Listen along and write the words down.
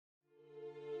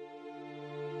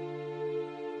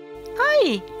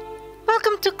Hi!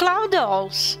 Welcome to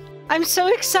Claudolls! I'm so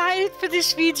excited for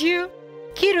this video!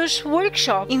 Kyros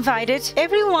workshop invited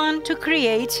everyone to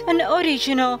create an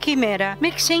original chimera,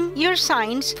 mixing your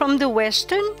signs from the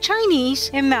Western,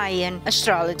 Chinese and Mayan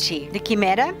astrology. The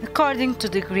chimera, according to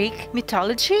the Greek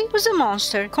mythology, was a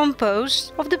monster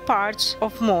composed of the parts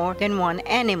of more than one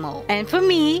animal. And for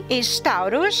me is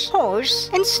Taurus, horse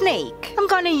and snake. I'm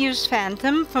gonna use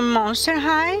Phantom from Monster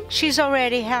High. She's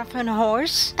already half an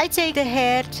horse. I take the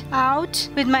head out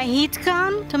with my heat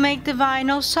gun to make the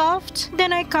vinyl soft.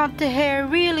 Then I cut the hair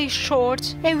really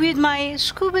short, and with my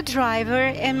scuba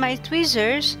driver and my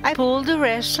tweezers I pull the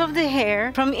rest of the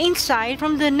hair from inside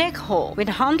from the neck hole. With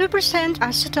 100%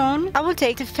 acetone I will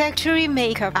take the factory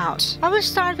makeup out. I will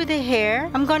start with the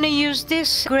hair. I'm gonna use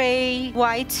this gray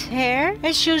white hair.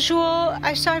 As usual,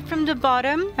 I start from the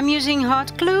bottom. I'm using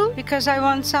hot glue because I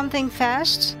want something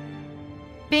fast.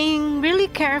 Being really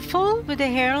careful with the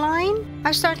hairline,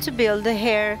 I start to build the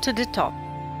hair to the top.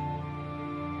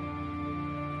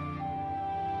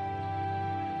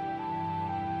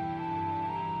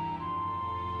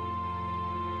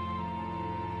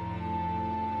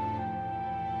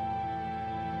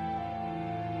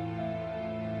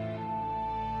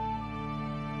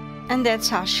 And that's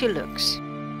how she looks.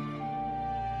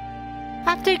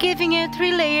 After giving it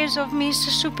 3 layers of Mr.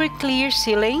 Super Clear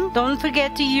Sealing, don't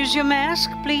forget to use your mask,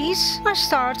 please. I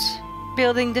start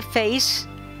building the face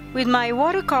with my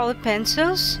watercolor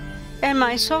pencils and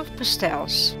my soft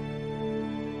pastels.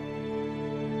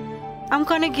 I'm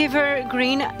gonna give her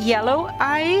green yellow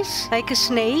eyes like a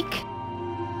snake.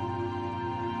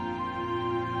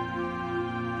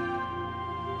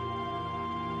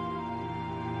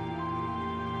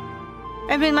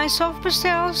 And with my soft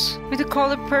pastels, with the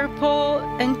color purple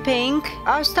and pink,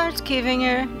 I'll start giving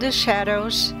her the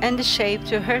shadows and the shape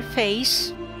to her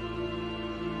face.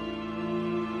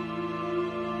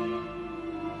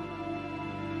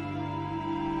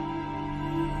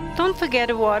 Don't forget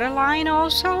a waterline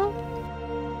also.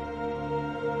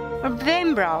 Or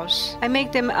vein brows. I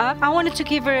make them up. I wanted to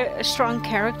give her a strong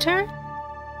character.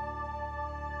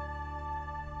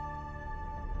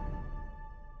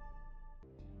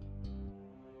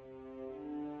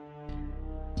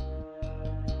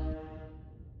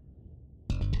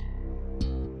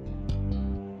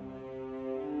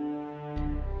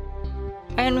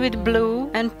 And with blue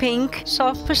and pink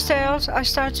soft pastels, I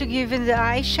start to give it the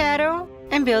eyeshadow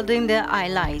and building the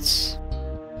highlights.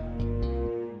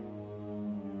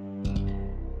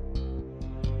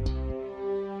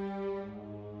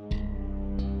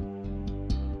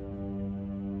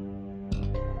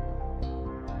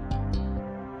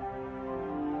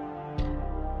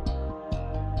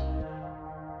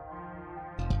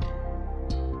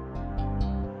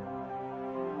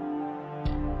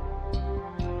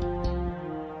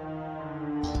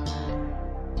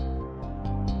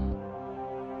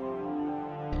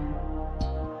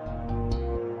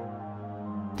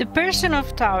 The person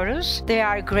of Taurus, they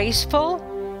are graceful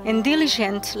and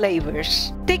diligent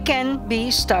laborers. They can be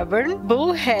stubborn,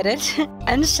 bull-headed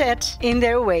and set in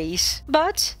their ways,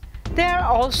 but they are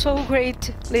also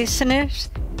great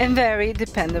listeners and very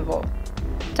dependable.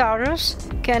 Taurus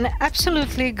can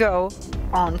absolutely go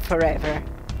on forever.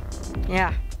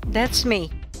 Yeah, that's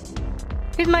me.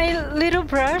 With my little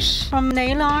brush from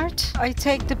nail art, I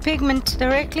take the pigment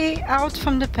directly out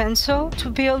from the pencil to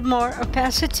build more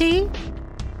opacity.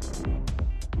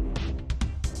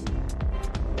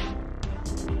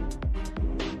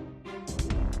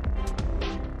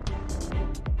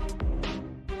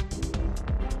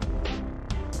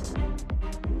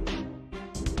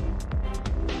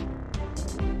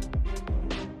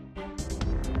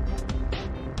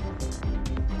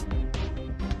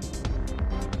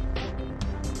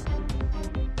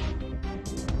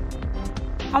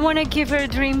 I want to give her a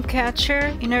dream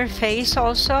catcher in her face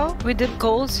also with the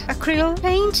gold acryl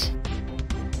paint.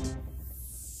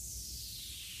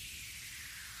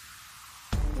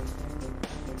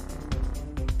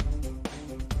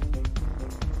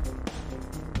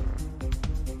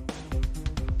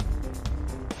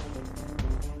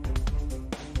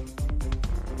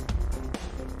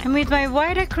 And with my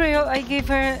white acryl I give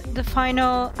her the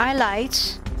final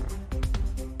highlights.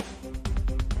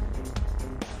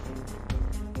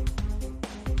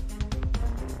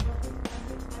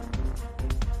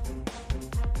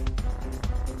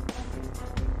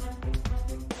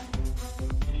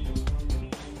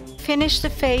 Finish the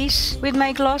face with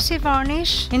my glossy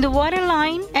varnish in the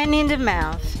waterline and in the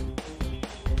mouth.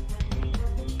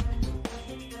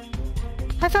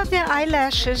 I thought the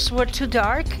eyelashes were too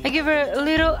dark. I give her a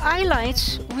little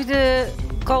highlights with the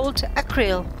gold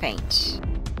acryl paint.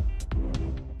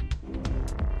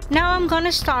 Now I'm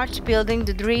gonna start building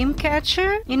the dream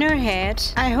catcher in her head.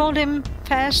 I hold him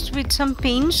fast with some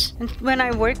pins, and when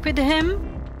I work with him,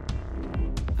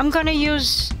 I'm gonna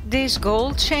use this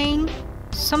gold chain,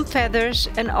 some feathers,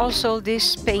 and also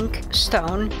this pink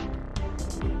stone.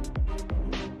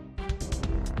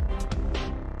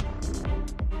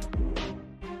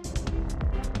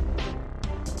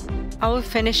 I will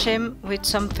finish him with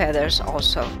some feathers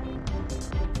also.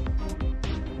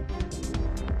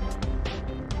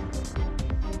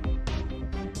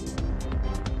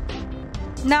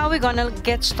 Now we're gonna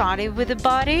get started with the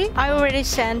body. I already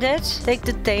sanded, take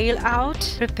the tail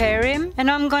out, prepare him, and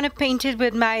I'm gonna paint it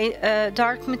with my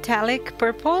dark metallic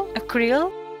purple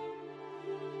acryl.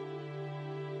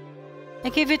 I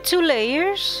give it 2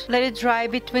 layers, let it dry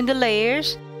between the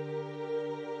layers.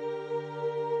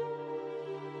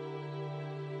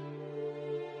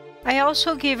 I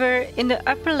also give her in the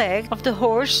upper leg of the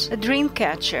horse a dream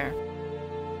catcher.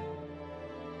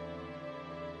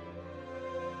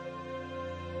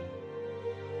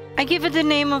 I give it the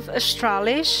name of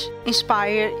Astralis,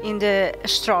 inspired in the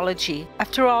astrology.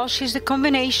 After all, she's the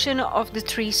combination of the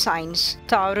 3 signs: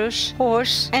 Taurus,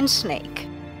 horse, and snake.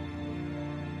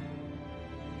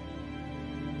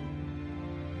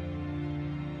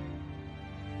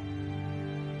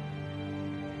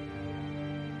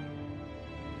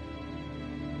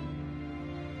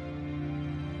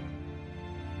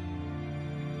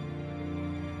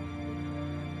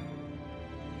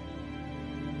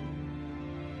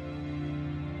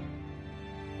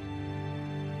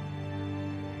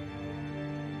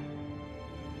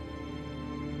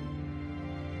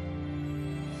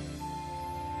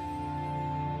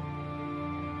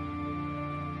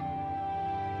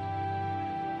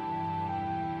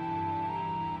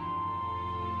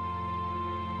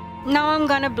 Now I'm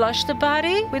gonna blush the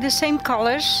body with the same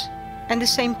colors and the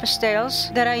same pastels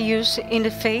that I use in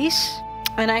the face,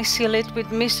 and I seal it with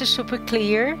Mr. Super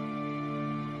Clear.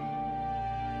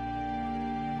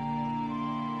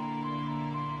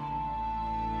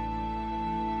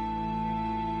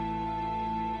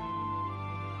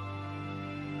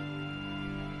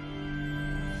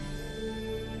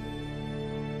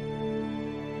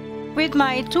 With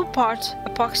my 2-part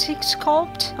epoxy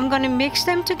sculpt, I'm gonna mix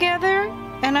them together.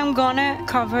 And I'm gonna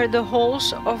cover the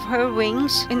holes of her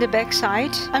wings in the back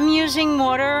side. I'm using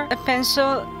water, a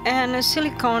pencil, and a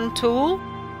silicone tool.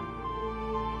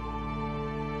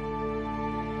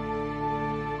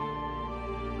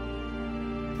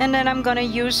 And then I'm gonna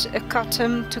use a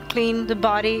cotton to clean the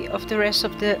body of the rest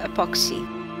of the epoxy.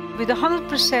 With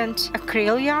 100%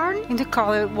 acryl yarn in the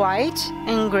color white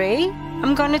and gray,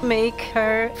 I'm gonna make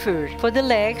her fur for the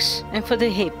legs and for the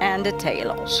hip and the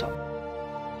tail also.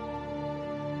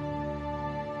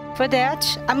 For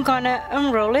that, I'm gonna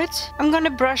unroll it. I'm gonna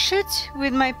brush it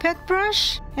with my pet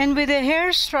brush, and with a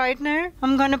hair straightener,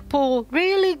 I'm gonna pull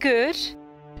really good.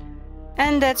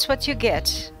 And that's what you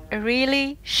get, a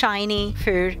really shiny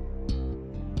fur.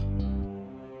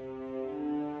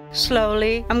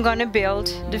 Slowly, I'm gonna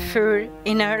build the fur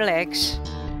in her legs.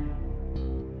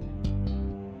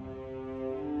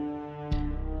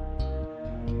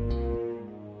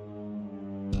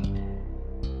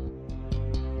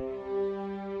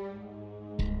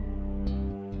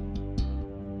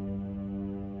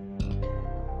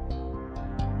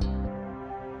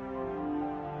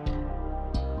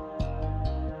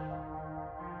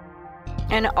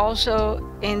 And also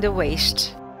in the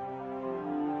waist.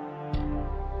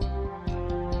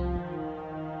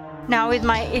 Now with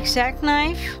my exact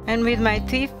knife and with my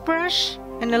thief brush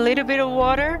and a little bit of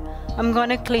water, I'm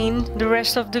gonna clean the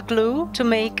rest of the glue to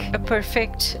make a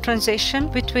perfect transition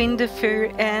between the fur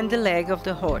and the leg of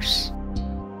the horse.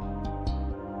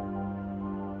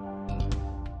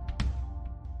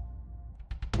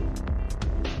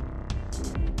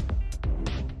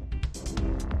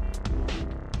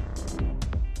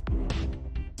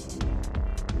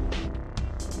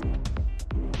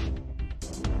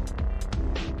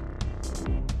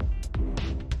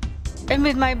 And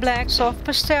with my black soft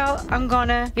pastel, I'm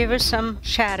gonna give her some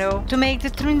shadow to make the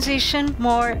transition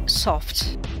more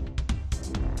soft.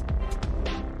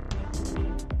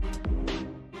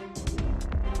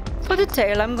 For the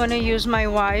tail, I'm gonna use my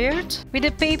wired. With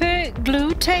a paper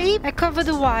glue tape, I cover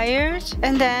the wired,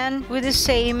 and then with the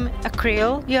same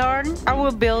acryl yarn, I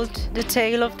will build the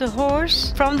tail of the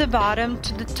horse from the bottom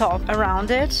to the top around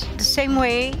it, the same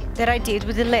way that I did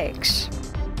with the legs.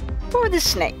 For the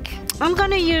snake, I'm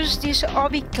gonna use this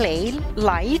Obi Clay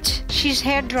light. She's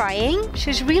hair drying.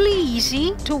 She's really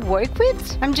easy to work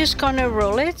with. I'm just gonna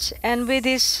roll it, and with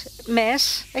this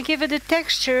mess, I give it the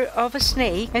texture of a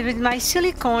snake. And with my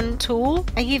silicone tool,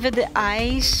 I give it the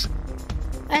eyes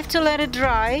I have to let it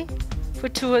dry for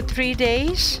 2 or 3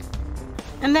 days.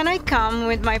 And then I come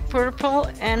with my purple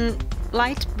and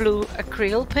light blue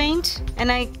acryl paint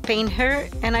and I paint her,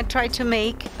 and I try to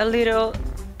make a little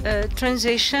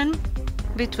transition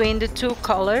between the two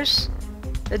colors,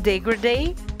 a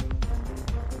dégradé.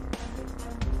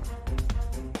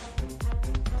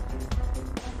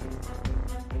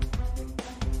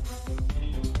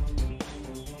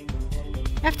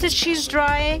 After she's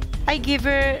dry, I give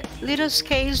her little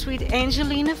scales with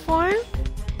Angelina form.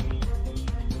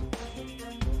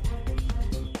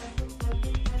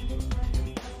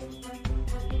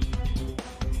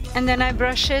 And then I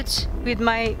brush it with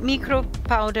my micro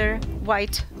powder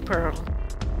white pearl.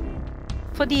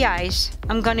 For the eyes,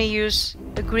 I'm gonna use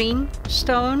a green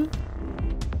stone,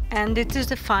 and it is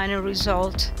the final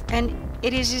result. And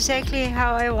it is exactly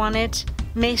how I want it,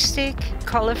 mystic,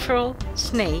 colorful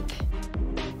snake.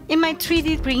 In my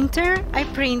 3D printer, I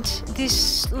print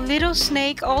this little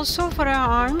snake also for her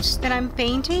arms that I'm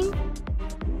painting.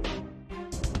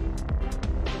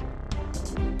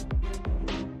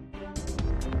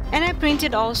 And I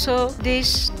printed also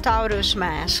this Taurus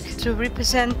mask to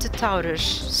represent the Taurus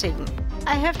sign.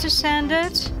 I have to sand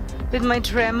it with my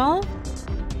Dremel.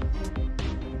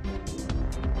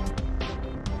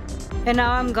 And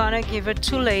now I'm gonna give it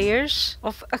 2 layers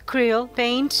of acryl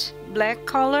paint, black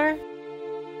color.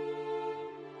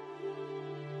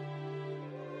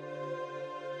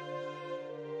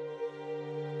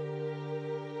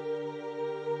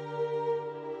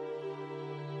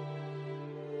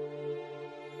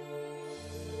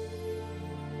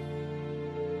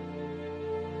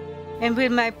 And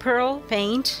with my pearl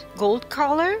paint, gold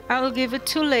color, I will give it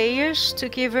 2 layers to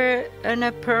give her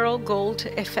a pearl gold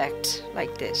effect,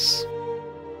 like this.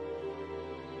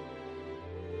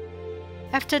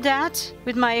 After that,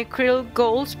 with my acryl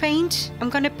gold paint,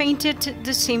 I'm gonna paint it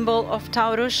the symbol of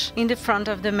Taurus in the front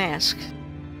of the mask.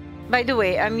 By the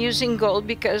way, I'm using gold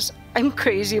because I'm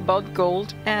crazy about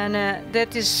gold, and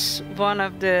that is one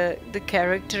of the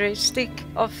characteristics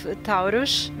of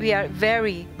Taurus. We are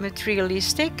very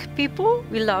materialistic people.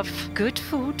 We love good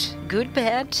food, good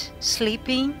bed,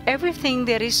 sleeping, everything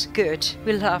that is good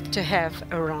we love to have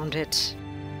around it.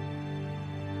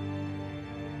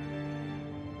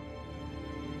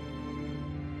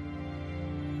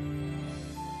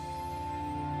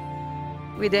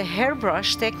 With a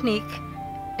hairbrush technique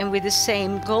and with the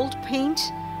same gold paint,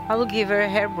 I will give her a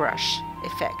hairbrush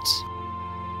effect.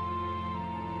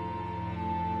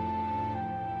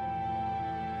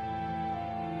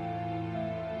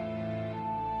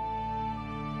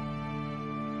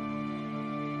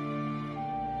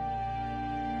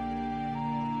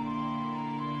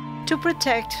 To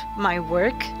protect my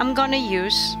work, I'm gonna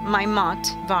use my matte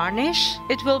varnish.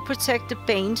 It will protect the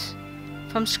paint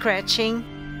from scratching.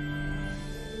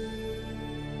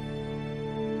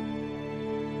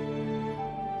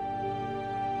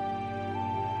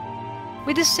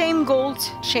 With the same gold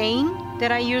chain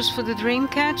that I use for the dream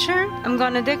catcher, I'm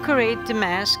gonna decorate the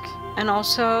mask, and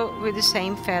also with the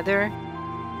same feather.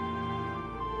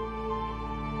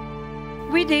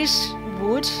 With this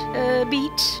wood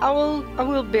bead, I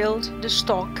will build the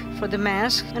stock for the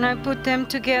mask, and I put them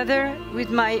together with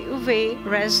my UV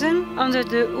resin under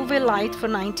the UV light for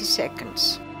 90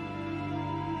 seconds.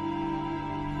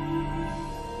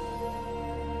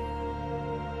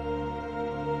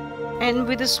 And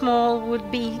with a small wood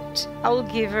bead, I will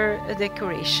give her a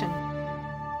decoration.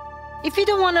 If you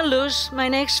don't want to lose my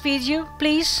next video,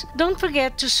 please don't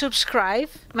forget to subscribe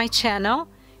my channel.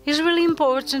 It's really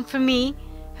important for me,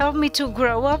 help me to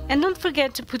grow up, and don't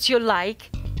forget to put your like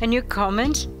and your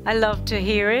comment. I love to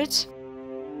hear it.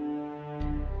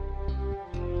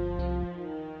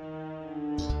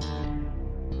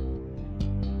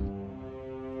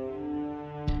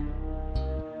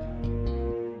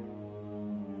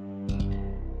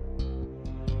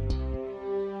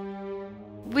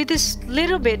 With this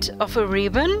little bit of a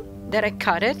ribbon that I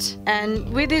cut it,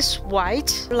 and with this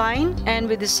white line and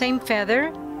with the same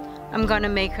feather, I'm gonna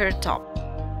make her top.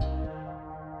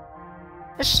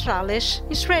 Astralis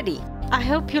is ready. I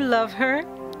hope you love her.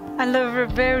 I love her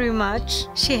very much.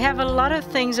 She have a lot of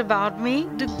things about me: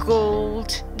 the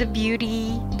gold, the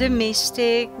beauty, the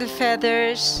mystic, the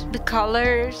feathers, the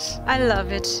colors. I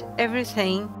love it,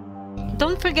 everything.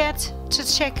 Don't forget to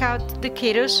check out the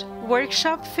Kyros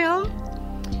workshop film,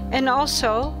 and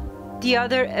also the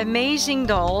other amazing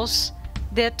dolls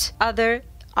that other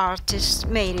artists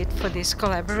made it for this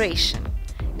collaboration.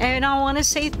 And I want to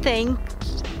say thank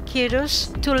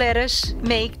Kyros to let us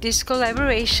make this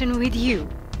collaboration with you.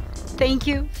 Thank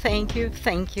you, thank you,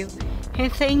 thank you.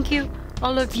 And thank you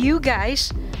all of you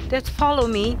guys that follow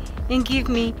me and give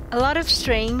me a lot of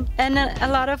strength and a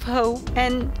lot of hope,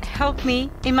 and help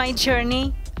me in my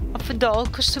journey of a doll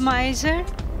customizer,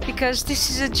 because this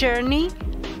is a journey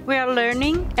we are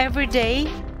learning every day.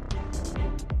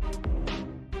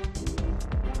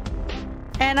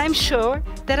 And I'm sure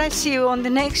that I see you on the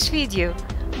next video.